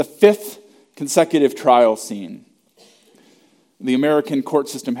The fifth consecutive trial scene. The American court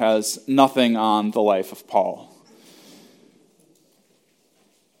system has nothing on the life of Paul.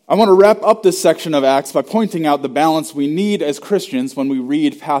 I want to wrap up this section of Acts by pointing out the balance we need as Christians when we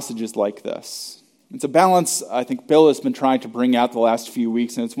read passages like this. It's a balance I think Bill has been trying to bring out the last few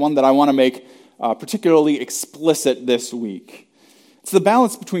weeks, and it's one that I want to make particularly explicit this week. It's the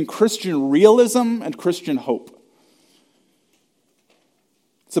balance between Christian realism and Christian hope.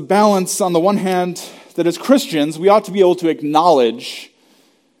 It's a balance, on the one hand, that as Christians, we ought to be able to acknowledge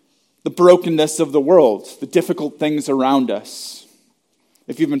the brokenness of the world, the difficult things around us.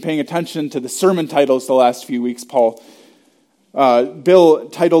 If you've been paying attention to the sermon titles the last few weeks, Bill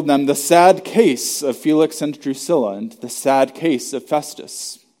titled them The Sad Case of Felix and Drusilla and The Sad Case of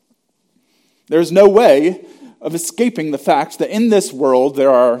Festus. There's no way of escaping the fact that in this world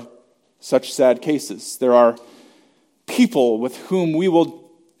there are such sad cases. There are people with whom we will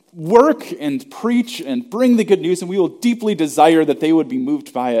work and preach and bring the good news, and we will deeply desire that they would be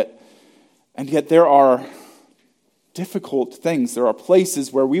moved by it. And yet there are difficult things. There are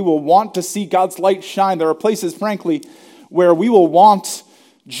places where we will want to see God's light shine. There are places, frankly, where we will want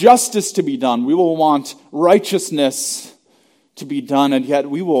justice to be done. We will want righteousness to be done, and yet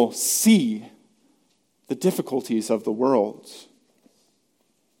we will see the difficulties of the world.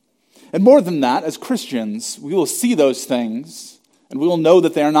 And more than that, as Christians, we will see those things, and we will know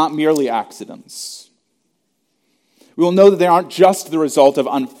that they are not merely accidents. We will know that they aren't just the result of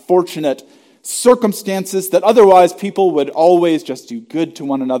unfortunate circumstances, that otherwise people would always just do good to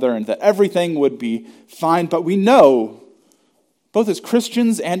one another and that everything would be fine. But we know, both as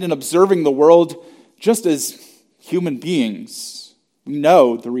Christians and in observing the world, just as human beings, we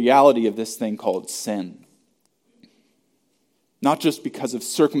know the reality of this thing called sin. Not just because of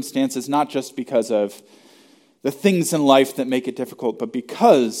circumstances, not just because of the things in life that make it difficult, but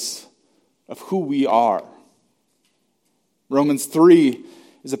because of who we are. Romans 3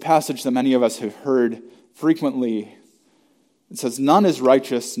 is a passage that many of us have heard frequently. It says, "None is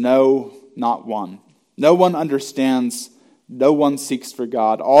righteous, no, not one. No one understands, no one seeks for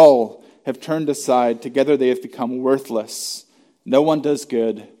God. All have turned aside, together they have become worthless. No one does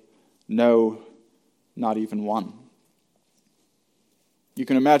good, no, not even one." You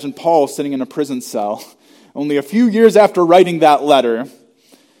can imagine Paul sitting in a prison cell only a few years after writing that letter,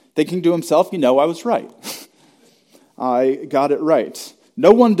 thinking to himself, I was right. I got it right.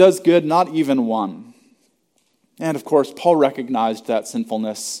 No one does good, not even one. And of course, Paul recognized that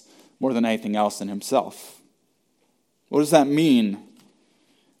sinfulness more than anything else in himself. What does that mean?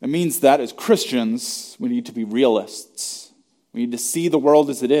 It means that as Christians, we need to be realists. We need to see the world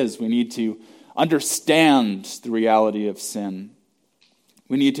as it is. We need to understand the reality of sin.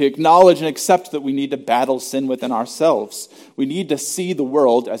 We need to acknowledge and accept that we need to battle sin within ourselves. We need to see the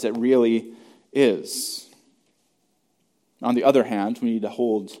world as it really is. On the other hand, we need to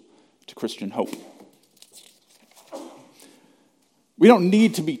hold to Christian hope. We don't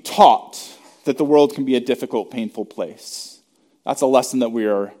need to be taught that the world can be a difficult, painful place. That's a lesson that we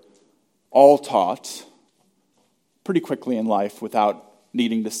are all taught pretty quickly in life without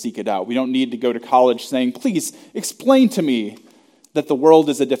needing to seek it out. We don't need to go to college saying, "Please explain to me that the world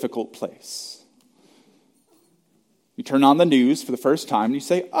is a difficult place." You turn on the news for the first time and you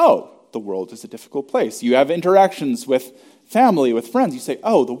say, "Oh, the world is a difficult place." You have interactions with family, with friends. You say,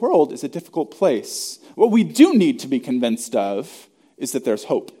 "Oh, the world is a difficult place." What we do need to be convinced of is that there's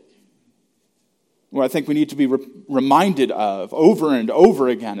hope. What I think we need to be reminded of over and over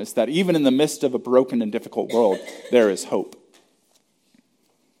again is that even in the midst of a broken and difficult world, there is hope.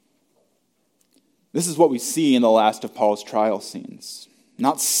 This is what we see in the last of Paul's trial scenes.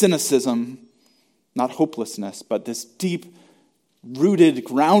 Not cynicism, not hopelessness, but this deep, rooted,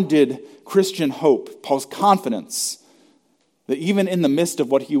 grounded Christian hope, Paul's confidence that even in the midst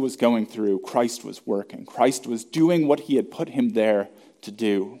of what he was going through, Christ was working. Christ was doing what he had put him there to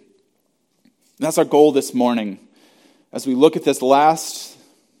do. And that's our goal this morning as we look at this last,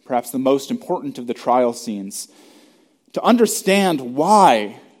 perhaps the most important of the trial scenes, to understand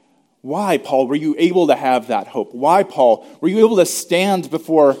why, Paul, were you able to have that hope? Why, Paul, were you able to stand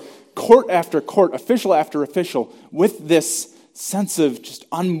before court after court, official after official, with this sense of just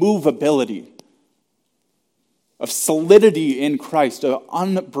unmovability, of solidity in Christ, of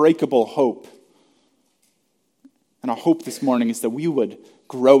unbreakable hope? And our hope this morning is that we would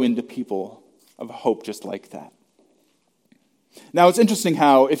grow into people of hope just like that. Now, it's interesting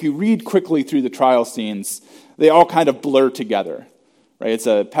how, if you read quickly through the trial scenes, they all kind of blur together. Right? It's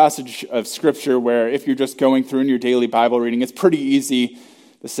a passage of Scripture where if you're just going through in your daily Bible reading, it's pretty easy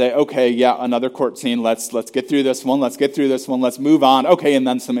to say, okay, yeah, another court scene, let's get through this one, let's move on, okay, and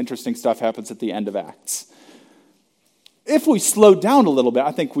then some interesting stuff happens at the end of Acts. If we slow down a little bit,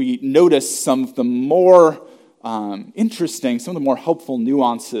 I think we notice some of the more interesting, some of the more helpful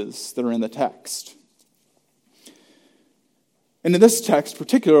nuances that are in the text. And in this text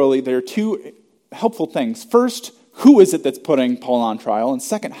particularly, there are two helpful things. First, who is it that's putting Paul on trial? And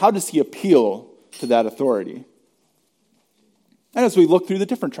second, how does he appeal to that authority? And as we look through the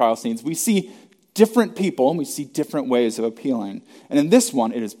different trial scenes, we see different people and we see different ways of appealing. And in this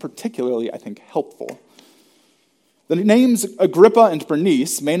one, it is particularly, I think, helpful. The names Agrippa and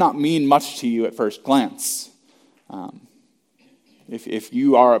Bernice may not mean much to you at first glance. If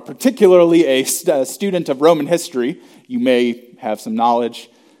you are particularly a student of Roman history, you may have some knowledge.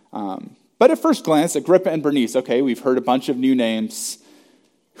 But at first glance, Agrippa and Bernice, okay, we've heard a bunch of new names.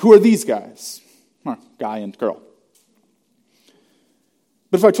 Who are these guys? Guy and girl.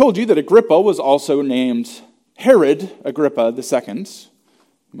 But if I told you that Agrippa was also named Herod Agrippa II, you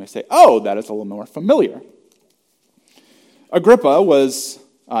may say, oh, that is a little more familiar. Agrippa was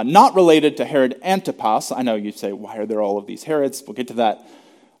not related to Herod Antipas. I know you'd say, why are there all of these Herods? We'll get to that.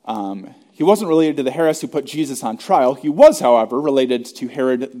 He wasn't related to the Herod who put Jesus on trial. He was, however, related to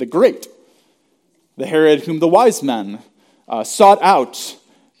Herod the Great, the Herod whom the wise men sought out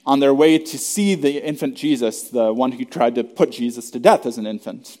on their way to see the infant Jesus, the one who tried to put Jesus to death as an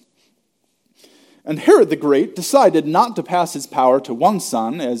infant. And Herod the Great decided not to pass his power to one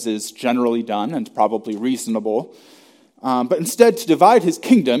son, as is generally done and probably reasonable, but instead to divide his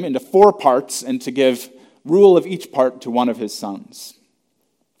kingdom into 4 parts and to give rule of each part to one of his sons.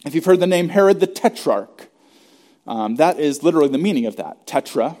 If you've heard the name Herod the Tetrarch, that is literally the meaning of that.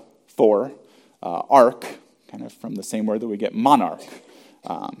 Tetra, 4, arch, kind of from the same word that we get monarch,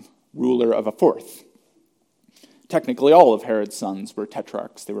 ruler of a 4th. Technically, all of Herod's sons were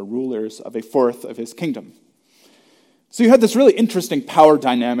tetrarchs. They were rulers of a 4th of his kingdom. So you had this really interesting power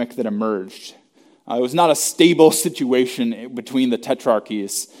dynamic that emerged. It was not a stable situation between the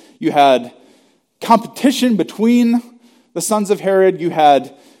tetrarchies. You had competition between the sons of Herod. You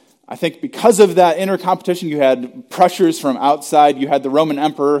had, I think because of that inner competition, you had pressures from outside. You had the Roman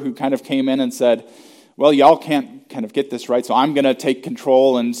emperor who kind of came in and said, well, y'all can't kind of get this right, so I'm going to take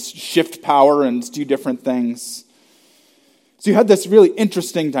control and shift power and do different things. So you had this really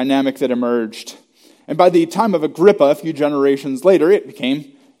interesting dynamic that emerged. And by the time of Agrippa, a few generations later, it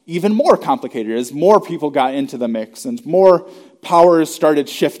became even more complicated as more people got into the mix and more powers started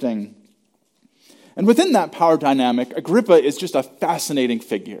shifting. And within that power dynamic, Agrippa is just a fascinating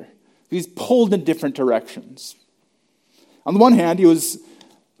figure. He's pulled in different directions. On the one hand, he was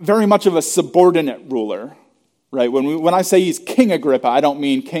very much of a subordinate ruler, right? When I say he's King Agrippa, I don't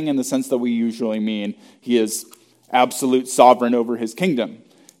mean king in the sense that we usually mean. He is absolute sovereign over his kingdom.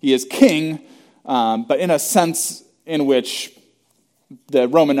 He is king, but in a sense in which the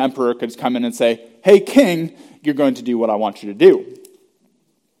Roman emperor could come in and say, hey, king, you're going to do what I want you to do.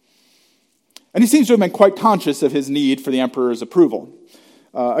 And he seems to have been quite conscious of his need for the emperor's approval.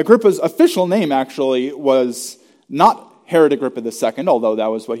 Agrippa's official name actually was not Herod Agrippa II, although that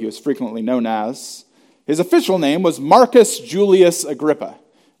was what he was frequently known as. His official name was Marcus Julius Agrippa,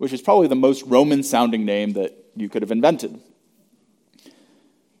 which is probably the most Roman-sounding name that you could have invented.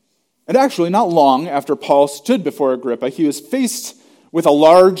 And actually, not long after Paul stood before Agrippa, he was faced with a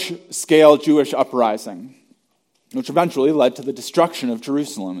large-scale Jewish uprising, which eventually led to the destruction of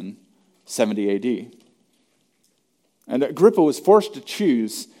Jerusalem in 70 AD. And Agrippa was forced to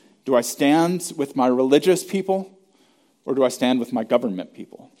choose, do I stand with my religious people or do I stand with my government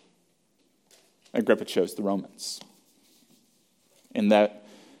people? Agrippa chose the Romans. In that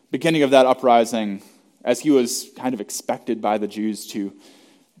beginning of that uprising, as he was kind of expected by the Jews to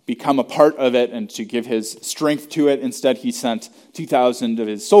become a part of it and to give his strength to it, instead he sent 2,000 of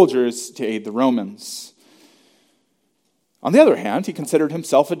his soldiers to aid the Romans. On the other hand, he considered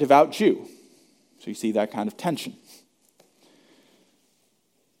himself a devout Jew. So you see that kind of tension.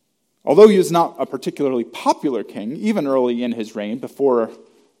 Although he was not a particularly popular king, even early in his reign, before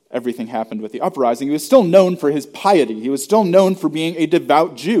everything happened with the uprising, he was still known for his piety. He was still known for being a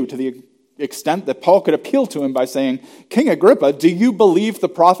devout Jew, to the extent that Paul could appeal to him by saying, King Agrippa, do you believe the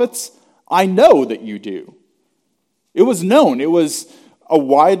prophets? I know that you do. It was known, it was a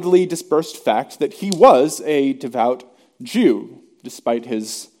widely dispersed fact that he was a devout Jew, despite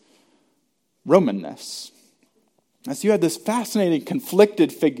his Romanness. So you had this fascinating,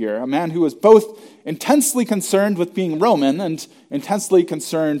 conflicted figure, a man who was both intensely concerned with being Roman and intensely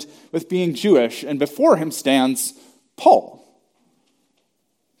concerned with being Jewish. And before him stands Paul.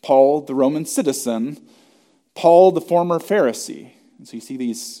 Paul, the Roman citizen. Paul, the former Pharisee. And so you see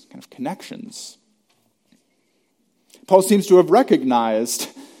these kind of connections. Paul seems to have recognized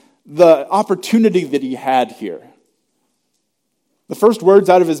the opportunity that he had here. The first words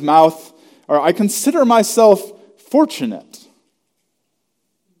out of his mouth are, I consider myself fortunate.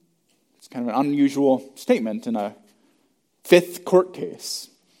 It's kind of an unusual statement in a fifth court case.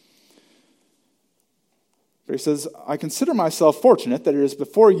 But he says, I consider myself fortunate that it is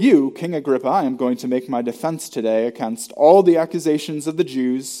before you, King Agrippa, I am going to make my defense today against all the accusations of the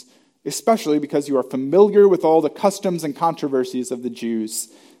Jews, especially because you are familiar with all the customs and controversies of the Jews.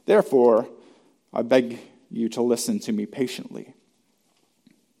 Therefore, I beg you to listen to me patiently.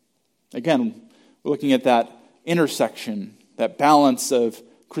 Again, we're looking at that intersection, that balance of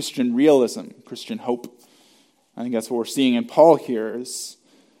Christian realism, Christian hope. I think that's what we're seeing in Paul here. Is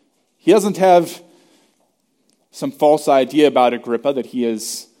he doesn't have some false idea about Agrippa that he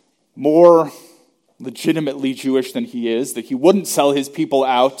is more legitimately Jewish than he is, that he wouldn't sell his people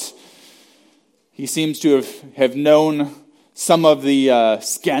out. He seems to have known some of the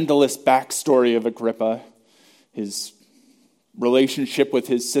scandalous backstory of Agrippa. His relationship with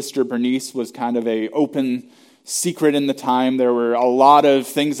his sister Bernice was kind of an open secret in the time. There were a lot of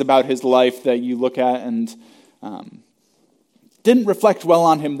things about his life that you look at and didn't reflect well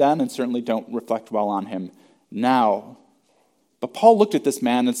on him then, and certainly don't reflect well on him now. But Paul looked at this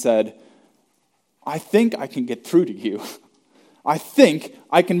man and said, I think I can get through to you. I think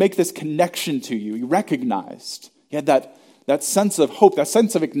I can make this connection to you. He recognized. He had that sense of hope, that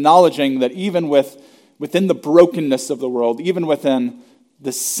sense of acknowledging that even within the brokenness of the world, even within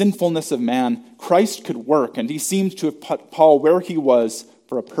the sinfulness of man, Christ could work. And he seemed to have put Paul where he was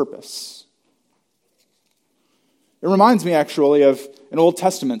for a purpose. It reminds me actually of an Old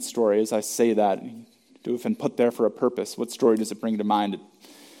Testament story as I say that. To have been put there for a purpose. What story does it bring to mind?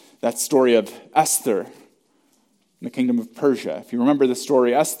 That story of Esther in the kingdom of Persia. If you remember the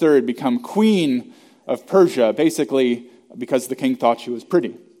story, Esther had become queen of Persia, basically because the king thought she was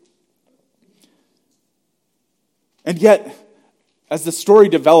pretty. And yet, as the story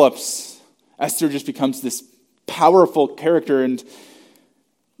develops, Esther just becomes this powerful character, and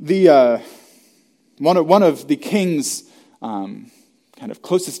the one of the king's kind of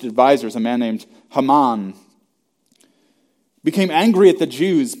closest advisors, a man named Haman, became angry at the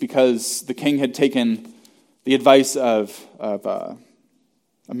Jews because the king had taken the advice of a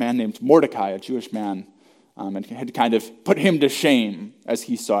man named Mordecai, a Jewish man, and had kind of put him to shame as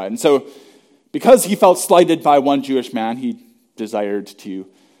he saw it. And so, because he felt slighted by one Jewish man, he desired to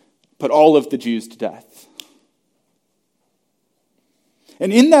put all of the Jews to death.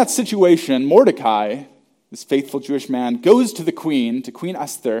 And in that situation, Mordecai, this faithful Jewish man, goes to Queen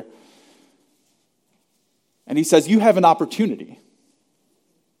Esther, and he says, you have an opportunity.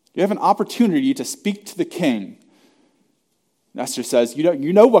 You have an opportunity to speak to the king. And Esther says,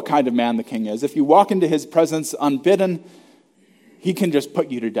 you know what kind of man the king is. If you walk into his presence unbidden, he can just put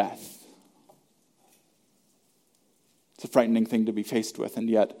you to death. It's a frightening thing to be faced with, and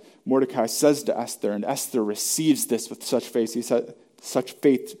yet Mordecai says to Esther, and Esther receives this with such faith. He said, such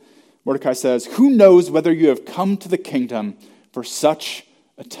faith. Mordecai says, who knows whether you have come to the kingdom for such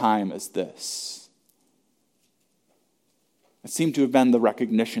a time as this? It seemed to have been the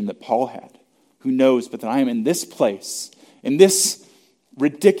recognition that Paul had. Who knows, but that I am in this place, in this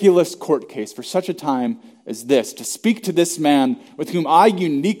ridiculous court case for such a time as this, to speak to this man with whom I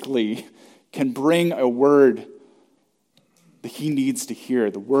uniquely can bring a word that he needs to hear,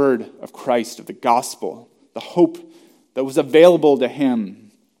 the word of Christ, of the gospel, the hope that was available to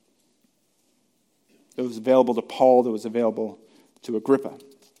him, that was available to Paul, that was available to Agrippa.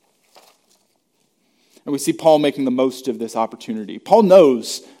 And we see Paul making the most of this opportunity. Paul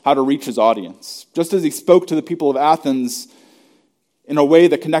knows how to reach his audience. Just as he spoke to the people of Athens in a way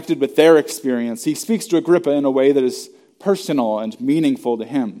that connected with their experience, he speaks to Agrippa in a way that is personal and meaningful to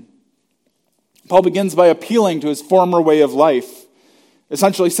him. Paul begins by appealing to his former way of life,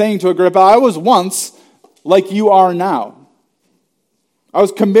 essentially saying to Agrippa, I was once like you are now. I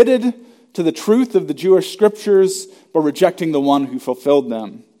was committed to the truth of the Jewish scriptures, but rejecting the one who fulfilled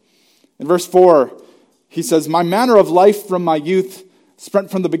them. In verse 4, he says, my manner of life from my youth,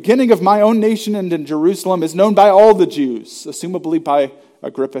 spent from the beginning of my own nation and in Jerusalem, is known by all the Jews, assumably by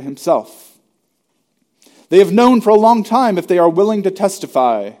Agrippa himself. They have known for a long time, if they are willing to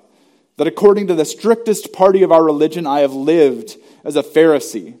testify, that according to the strictest party of our religion, I have lived as a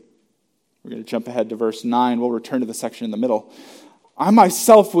Pharisee. We're going to jump ahead to verse 9. We'll return to the section in the middle. I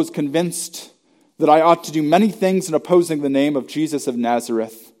myself was convinced that I ought to do many things in opposing the name of Jesus of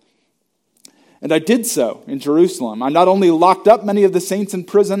Nazareth. And I did so in Jerusalem. I not only locked up many of the saints in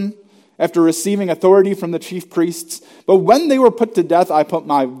prison after receiving authority from the chief priests. But when they were put to death, I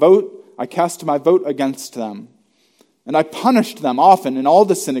cast my vote against them. And I punished them often in all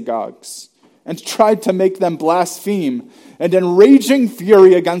the synagogues, and tried to make them blaspheme. And in raging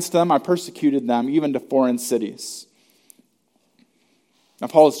fury against them, I persecuted them, even to foreign cities. Now,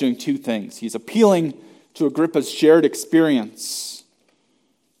 Paul is doing two things. He's appealing to Agrippa's shared experience.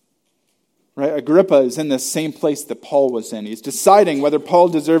 Right? Agrippa is in the same place that Paul was in. He's deciding whether Paul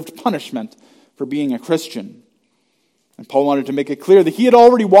deserved punishment for being a Christian. And Paul wanted to make it clear that he had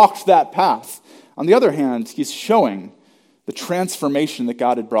already walked that path. On the other hand, he's showing the transformation that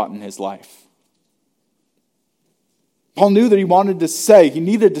God had brought in his life. Paul knew that he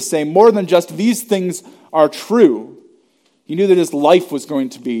needed to say more than just these things are true. He knew that his life was going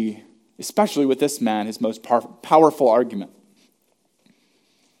to be, especially with this man, his most powerful argument.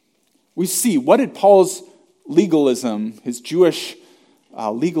 We see, what did Paul's legalism, his Jewish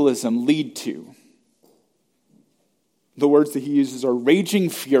legalism, lead to? The words that he uses are raging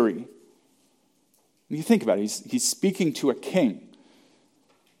fury. When you think about it, he's speaking to a king.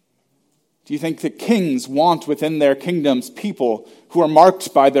 Do you think that kings want within their kingdoms people who are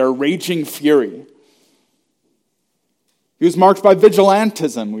marked by their raging fury? He was marked by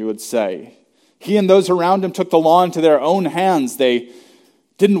vigilantism, we would say. He and those around him took the law into their own hands. They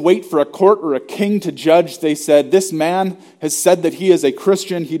didn't wait for a court or a king to judge. They said, this man has said that he is a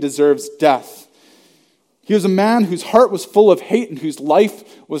Christian, he deserves death. He was a man whose heart was full of hate and whose life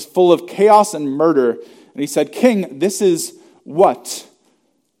was full of chaos and murder. And he said, King, this is what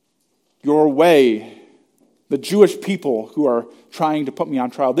your way, the Jewish people who are trying to put me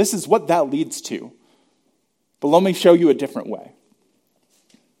on trial, this is what that leads to. But let me show you a different way.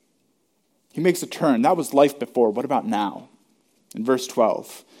 He makes a turn. That was life before. What about now? In verse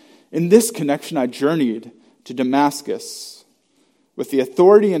 12, in this connection I journeyed to Damascus with the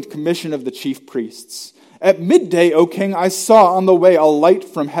authority and commission of the chief priests. At midday, O king, I saw on the way a light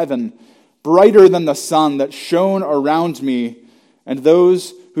from heaven, brighter than the sun, that shone around me and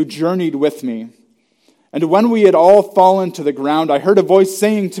those who journeyed with me. And when we had all fallen to the ground, I heard a voice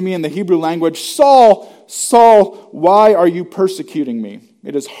saying to me in the Hebrew language, Saul, Saul, why are you persecuting me?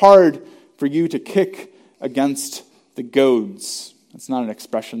 It is hard for you to kick against the goads. That's not an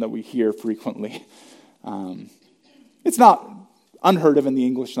expression that we hear frequently. It's not unheard of in the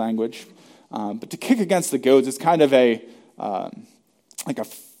English language. But to kick against the goads is kind of like a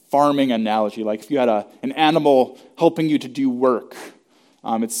farming analogy. Like if you had an animal helping you to do work.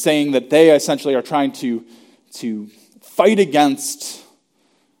 It's saying that they essentially are trying to fight against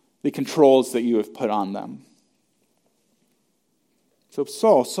the controls that you have put on them. So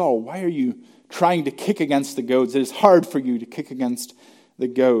Saul, Saul, why are you trying to kick against the goads? It is hard for you to kick against the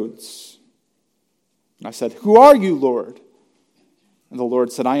goads. And I said, who are you, Lord? And the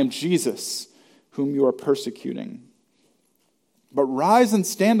Lord said, I am Jesus, whom you are persecuting. But rise and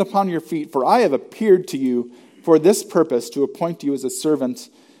stand upon your feet, for I have appeared to you for this purpose, to appoint you as a servant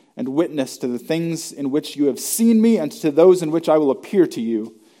and witness to the things in which you have seen me and to those in which I will appear to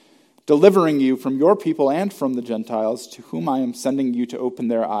you, delivering you from your people and from the Gentiles, to whom I am sending you to open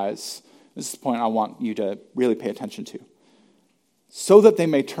their eyes. This is the point I want you to really pay attention to. So that they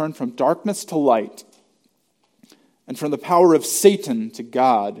may turn from darkness to light, and from the power of Satan to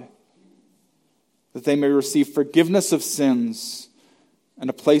God, that they may receive forgiveness of sins and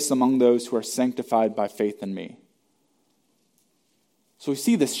a place among those who are sanctified by faith in me. So we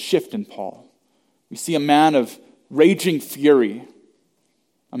see this shift in Paul. We see a man of raging fury,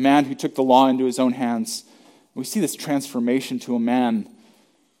 a man who took the law into his own hands. We see this transformation to a man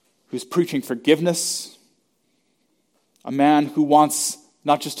who's preaching forgiveness, a man who wants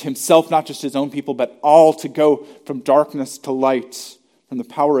not just himself, not just his own people, but all to go from darkness to light, from the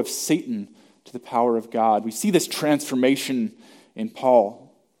power of Satan to the power of God. We see this transformation in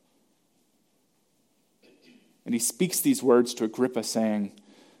Paul. And he speaks these words to Agrippa saying,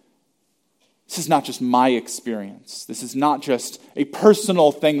 this is not just my experience. This is not just a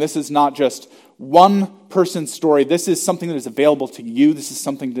personal thing. This is not just one person's story. This is something that is available to you. This is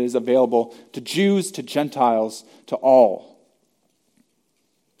something that is available to Jews, to Gentiles, to all.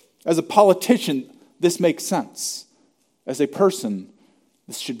 As a politician, this makes sense. As a person,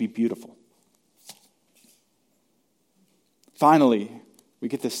 this should be beautiful. Finally, we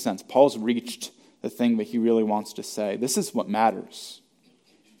get this sense. Paul's reached the thing that he really wants to say. This is what matters.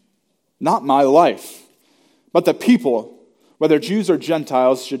 Not my life, but the people, whether Jews or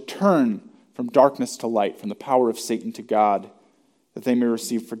Gentiles, should turn from darkness to light, from the power of Satan to God, that they may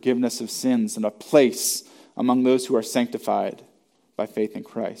receive forgiveness of sins and a place among those who are sanctified by faith in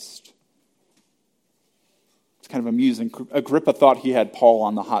Christ. It's kind of amusing. Agrippa thought he had Paul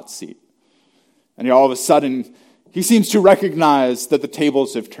on the hot seat. And all of a sudden, he seems to recognize that the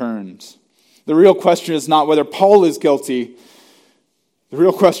tables have turned. The real question is not whether Paul is guilty. The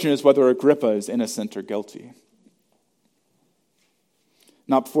real question is whether Agrippa is innocent or guilty.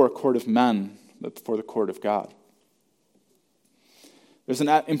 Not before a court of men, but before the court of God. There's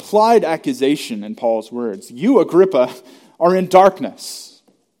an implied accusation in Paul's words. You, Agrippa, are in darkness.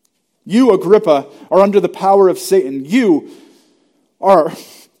 You, Agrippa, are under the power of Satan. You are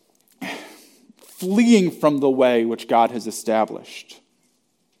fleeing from the way which God has established.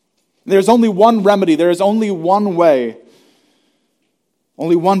 There's only one remedy. There is only one way,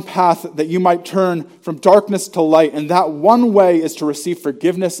 only one path that you might turn from darkness to light, and that one way is to receive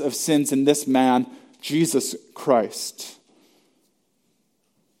forgiveness of sins in this man, Jesus Christ.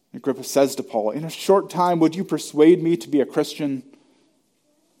 Agrippa says to Paul, in a short time, would you persuade me to be a Christian?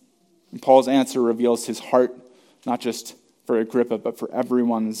 And Paul's answer reveals his heart, not just for Agrippa, but for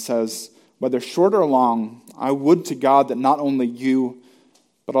everyone, and says, whether short or long, I would to God that not only you,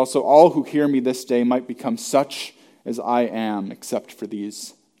 but also all who hear me this day might become such as I am, except for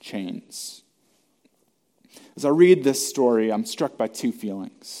these chains. As I read this story, I'm struck by two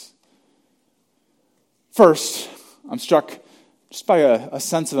feelings. First, I'm struck just by a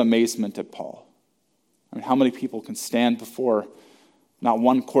sense of amazement at Paul. I mean, how many people can stand before not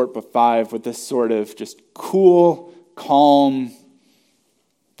one court but five with this sort of just cool, calm,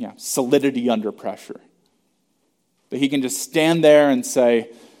 solidity under pressure? That he can just stand there and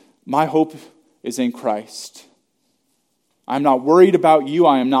say, my hope is in Christ. I'm not worried about you.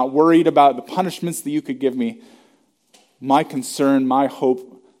 I am not worried about the punishments that you could give me. My concern, my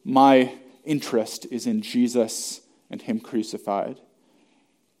hope, my interest is in Jesus and him crucified.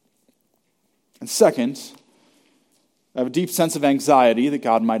 And second, I have a deep sense of anxiety that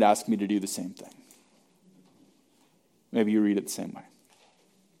God might ask me to do the same thing. Maybe you read it the same way.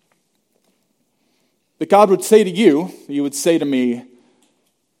 That God would say to you, he would say to me,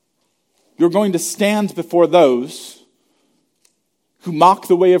 you're going to stand before those who mock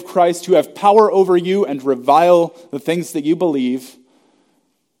the way of Christ, who have power over you and revile the things that you believe,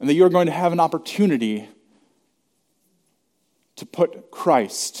 and that you're going to have an opportunity to put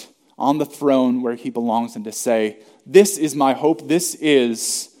Christ on the throne where he belongs and to say, this is my hope, this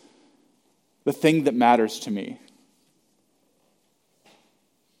is the thing that matters to me.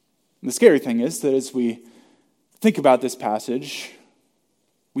 And the scary thing is that as we think about this passage,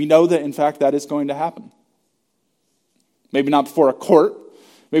 we know that in fact that is going to happen. Maybe not before a court,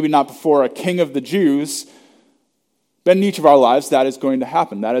 maybe not before a king of the Jews, but in each of our lives that is going to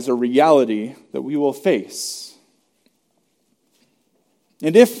happen. That is a reality that we will face.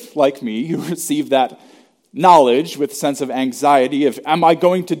 And if, like me, you receive that knowledge with a sense of anxiety of, am I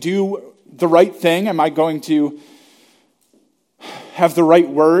going to do the right thing? Am I going to have the right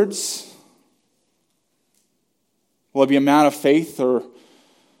words? Will I be a man of faith, or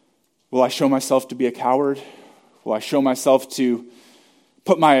will I show myself to be a coward? Will I show myself to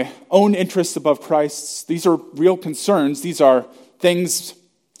put my own interests above Christ's? These are real concerns. These are things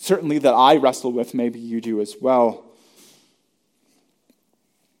certainly that I wrestle with. Maybe you do as well.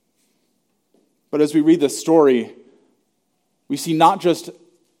 But as we read this story, we see not just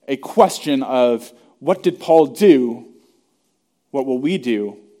a question of what did Paul do, what will we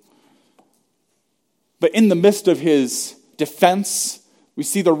do? But in the midst of his defense, we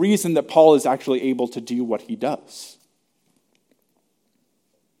see the reason that Paul is actually able to do what he does.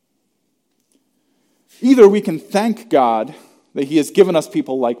 Either we can thank God that he has given us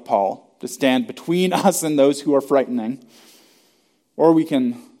people like Paul to stand between us and those who are frightening, or we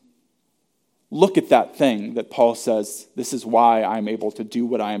can look at that thing that Paul says, this is why I'm able to do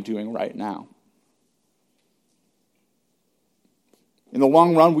what I am doing right now. In the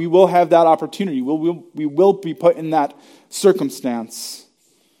long run, we will have that opportunity. We will be put in that circumstance.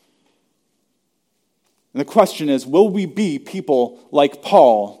 And the question is, will we be people like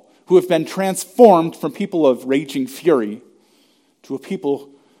Paul, who have been transformed from people of raging fury to a people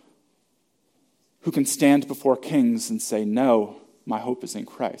who can stand before kings and say, no, my hope is in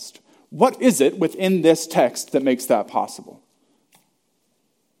Christ? What is it within this text that makes that possible? I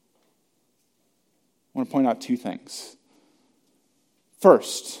want to point out two things.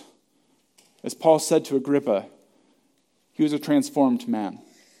 First, as Paul said to Agrippa, he was a transformed man.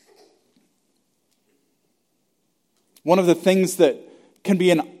 One of the things that can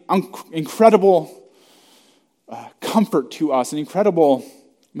be an incredible comfort to us, an incredible,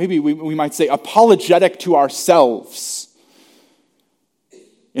 maybe we might say, apologetic to ourselves,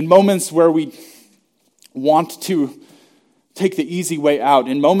 in moments where we want to take the easy way out,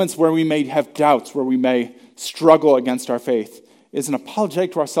 in moments where we may have doubts, where we may struggle against our faith, is an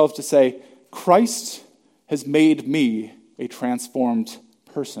apologetic to ourselves to say, Christ has made me a transformed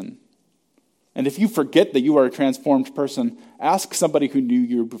person. And if you forget that you are a transformed person, ask somebody who knew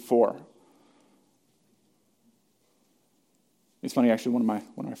you before. It's funny, actually, one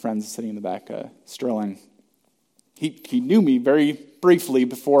of my friends sitting in the back, Sterling, he knew me very briefly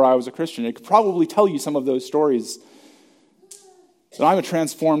before I was a Christian. He could probably tell you some of those stories. That I'm a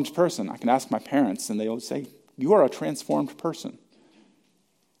transformed person. I can ask my parents, and they will say, you are a transformed person.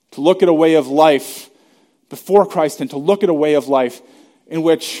 To look at a way of life before Christ and to look at a way of life in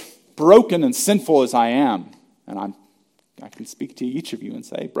which, broken and sinful as I am, and I can speak to each of you and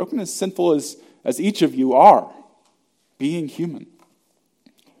say, broken and sinful as each of you are, being human.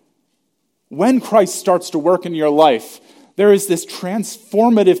 When Christ starts to work in your life, there is this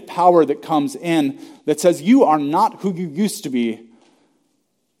transformative power that comes in that says you are not who you used to be,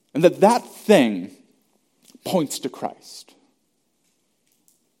 and that thing points to Christ.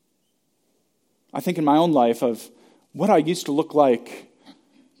 I think in my own life of what I used to look like.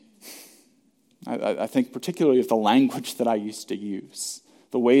 I think particularly of the language that I used to use,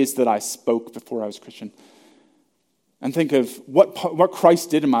 the ways that I spoke before I was Christian. And think of what Christ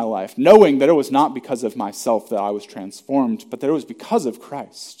did in my life, knowing that it was not because of myself that I was transformed, but that it was because of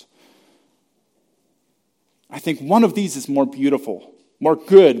Christ. I think one of these is more beautiful, more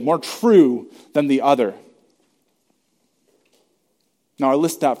good, more true than the other. Now, I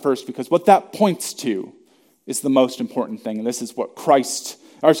list that first because what that points to is the most important thing. And this is what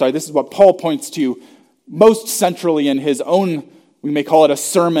this is what Paul points to most centrally in his own, we may call it a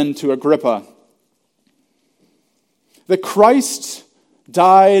sermon to Agrippa. That Christ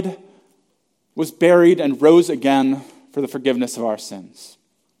died, was buried, and rose again for the forgiveness of our sins.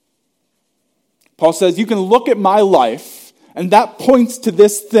 Paul says, you can look at my life, and that points to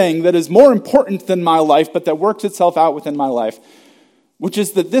this thing that is more important than my life, but that works itself out within my life, which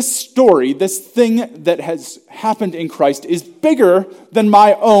is that this story, this thing that has happened in Christ, is bigger than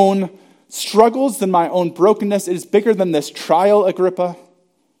my own struggles, than my own brokenness. It is bigger than this trial, Agrippa.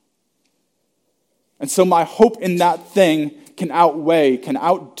 And so my hope in that thing can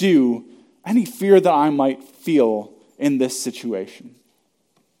outdo any fear that I might feel in this situation.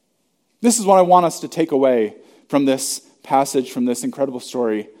 This is what I want us to take away from this passage, from this incredible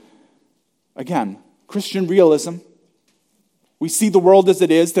story. Again, Christian realism. We see the world as it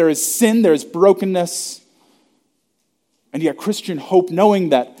is. There is sin, there is brokenness. And yet Christian hope, knowing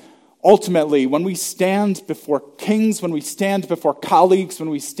that ultimately when we stand before kings, when we stand before colleagues, when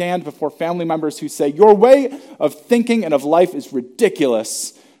we stand before family members who say, your way of thinking and of life is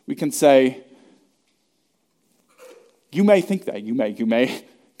ridiculous, we can say, you may think that, you may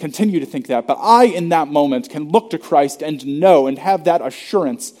continue to think that, but I in that moment can look to Christ and know and have that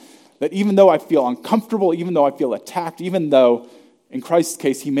assurance that even though I feel uncomfortable, even though I feel attacked, even though, in Christ's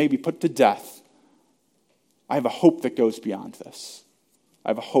case, he may be put to death, I have a hope that goes beyond this. I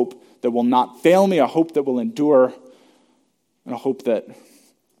have a hope that will not fail me, a hope that will endure, and a hope that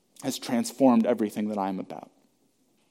has transformed everything that I am about.